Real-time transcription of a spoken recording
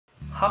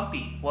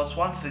Hampi was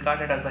once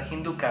regarded as a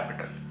Hindu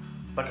capital,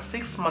 but a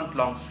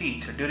 6-month-long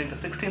siege during the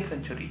 16th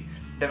century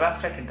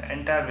devastated the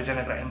entire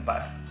Vijayanagara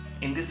Empire.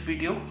 In this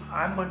video,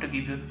 I am going to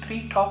give you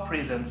 3 top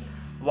reasons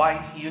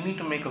why you need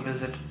to make a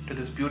visit to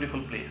this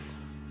beautiful place.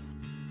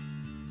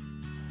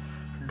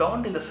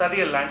 Dawned in the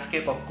surreal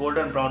landscape of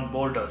golden brown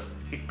boulders,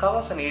 it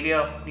covers an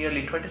area of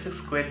nearly 26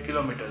 square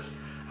kilometers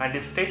and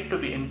is stated to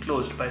be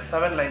enclosed by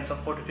 7 lines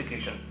of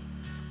fortification.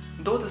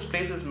 Though this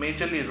place is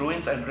majorly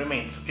ruins and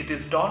remains, it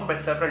is adorned by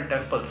several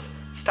temples,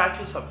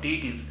 statues of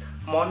deities,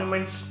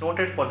 monuments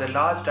noted for their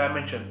large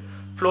dimension,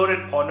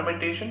 florid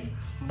ornamentation,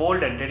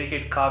 bold and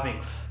delicate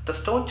carvings. The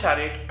stone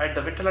chariot at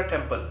the Vittala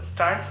Temple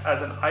stands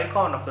as an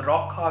icon of the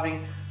rock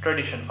carving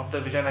tradition of the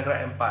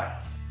Vijayanagara Empire.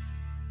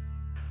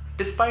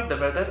 Despite the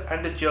weather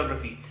and the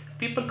geography,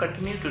 people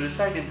continue to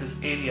reside in this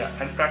area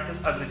and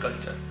practice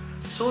agriculture,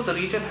 so the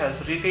region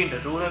has retained a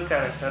rural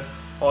character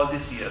all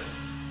these years.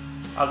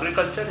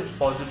 Agriculture is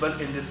possible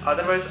in this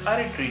otherwise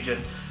arid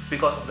region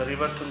because of the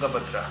river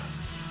Tungabhadra.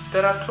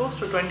 There are close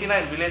to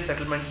 29 village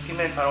settlements in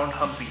and around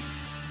Hampi.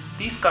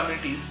 These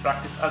communities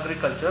practice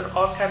agriculture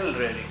or cattle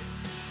rearing.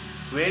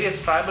 Various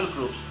tribal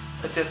groups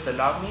such as the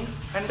Lavanis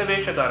and the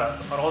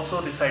Veshegaars are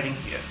also residing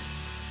here.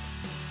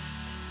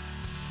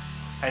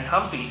 And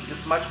Hampi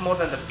is much more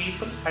than the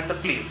people and the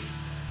place.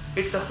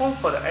 It's a home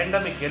for the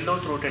endemic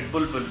yellow-throated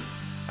bulbul,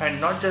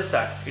 and not just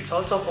that, it's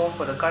also home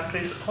for the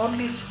country's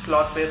only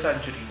sloth bear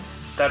sanctuary,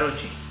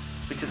 Daroji,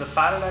 which is a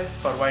paradise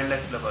for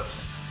wildlife lovers.